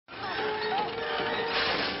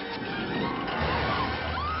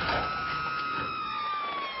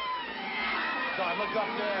Hands up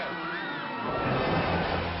there.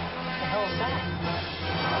 What the hell is that?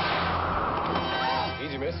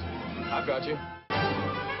 Easy, miss. I've got you.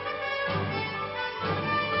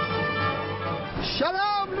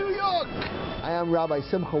 Shalom, New York! I am Rabbi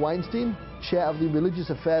Simcha Weinstein, chair of the Religious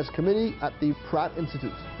Affairs Committee at the Pratt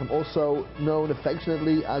Institute. I'm also known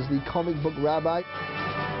affectionately as the comic book rabbi.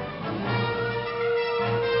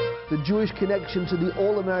 The Jewish connection to the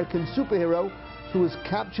all-American superhero who has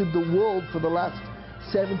captured the world for the last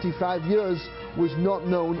 75 years was not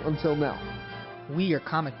known until now. We are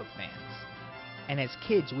comic book fans, and as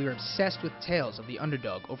kids we were obsessed with tales of the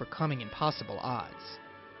underdog overcoming impossible odds.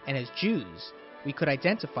 And as Jews, we could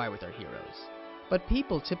identify with our heroes. But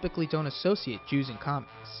people typically don't associate Jews and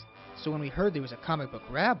comics, so when we heard there was a comic book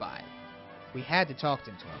rabbi, we had to talk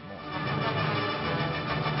to him to learn more.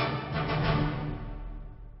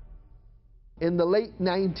 In the late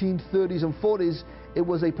 1930s and 40s, it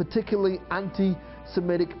was a particularly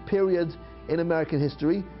anti-Semitic period in American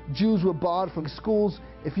history. Jews were barred from schools.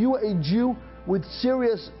 If you were a Jew with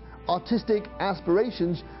serious artistic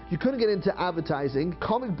aspirations, you couldn't get into advertising.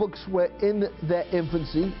 Comic books were in their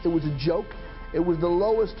infancy. It was a joke. It was the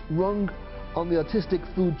lowest rung on the artistic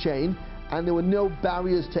food chain, and there were no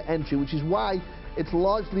barriers to entry, which is why it's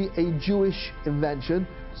largely a Jewish invention.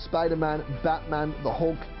 Spider-Man, Batman, the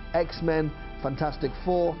Hulk, X-Men, Fantastic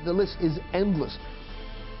Four, the list is endless.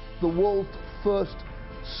 The world's first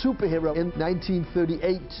superhero in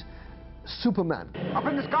 1938, Superman. Up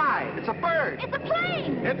in the sky, it's a bird. It's a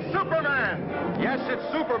plane! It's Superman! Yes, it's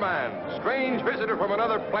Superman, strange visitor from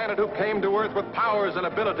another planet who came to Earth with powers and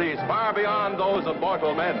abilities far beyond those of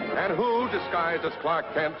mortal men, and who, disguised as Clark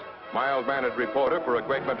Kent, mild-mannered reporter for a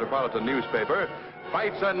great metropolitan newspaper,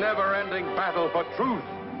 fights a never-ending battle for truth,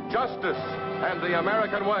 justice, and the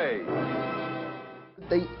American way.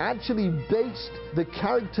 They actually based the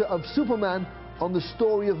character of Superman on the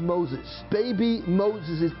story of Moses. Baby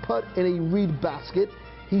Moses is put in a reed basket.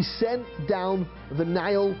 He's sent down the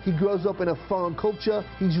Nile. He grows up in a foreign culture.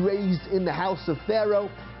 He's raised in the house of Pharaoh,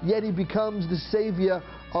 yet he becomes the savior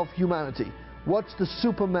of humanity. What's the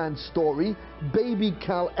Superman story? Baby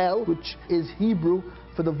Kal-El, which is Hebrew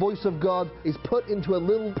for the voice of God, is put into a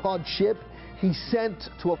little pod ship. He's sent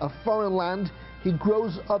to a foreign land. He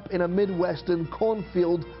grows up in a Midwestern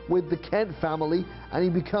cornfield with the Kent family, and he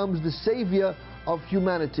becomes the savior of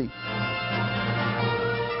humanity.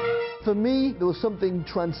 For me, there was something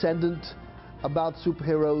transcendent about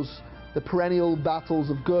superheroes, the perennial battles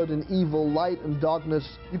of good and evil, light and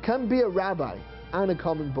darkness. You can be a rabbi and a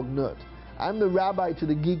comic book nerd. I'm the rabbi to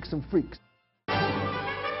the geeks and freaks.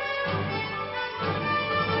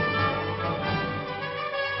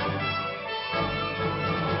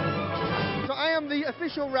 So I am the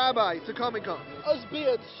official rabbi to Comic-Con. Us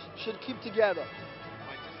beards should keep together.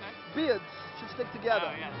 Beards should stick together.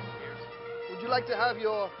 Oh, yeah, beards. Would you like to have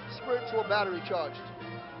your spiritual battery charged?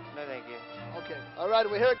 No, thank you. Okay. All right,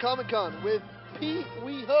 we're here at Comic-Con with Pee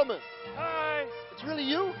Wee Herman. Hi. It's really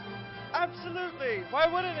you? Absolutely.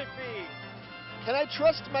 Why wouldn't it be? Can I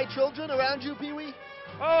trust my children around you, Pee Wee?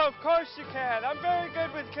 Oh, of course you can. I'm very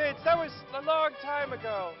good with kids. That was a long time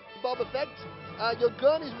ago. Boba Fett, your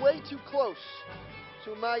gun is way too close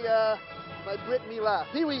to my Brit Milah.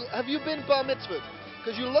 Pee Wee, have you been bar mitzvahed?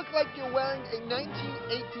 Because you look like you're wearing a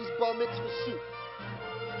 1980s bar mitzvah suit.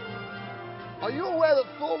 Are you aware that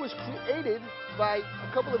Thor was created by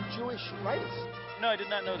a couple of Jewish writers? No, I did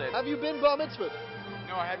not know that. Have you been bar mitzvahed?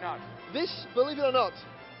 No, I have not. This, believe it or not,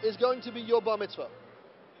 is going to be your bar mitzvah.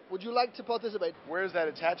 Would you like to participate? Where is that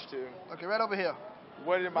attached to? Okay, right over here.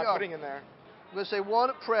 What am I putting in there? I'm going to say one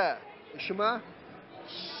prayer. Shema,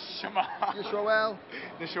 Shema. Yisrael,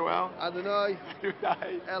 Yisrael. Adonai,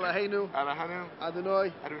 Adonai. Eloheinu, Eloheinu.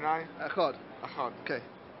 Adonai, Adonai. Echad. Echad. Okay,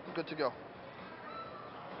 I'm good to go.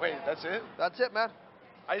 Wait, that's it? That's it, man.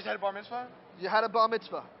 I just had a bar mitzvah? You had a bar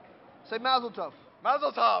mitzvah. Say Mazel Tov.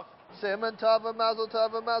 Mazel Tov. Simon Tov, Mazel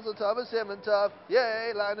Tov, Mazel Tov, Simon Tov.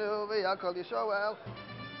 Yay, Lanu, V'yakol Yisrael.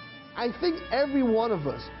 I think every one of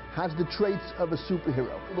us has the traits of a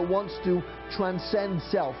superhero that wants to transcend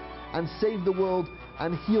self and save the world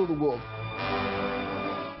and heal the world.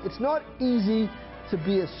 It's not easy to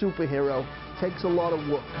be a superhero. It takes a lot of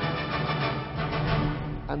work.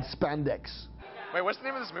 And spandex. Wait, what's the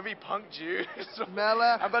name of this movie? Punk Jews?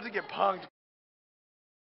 Melech. I'm about to get punked.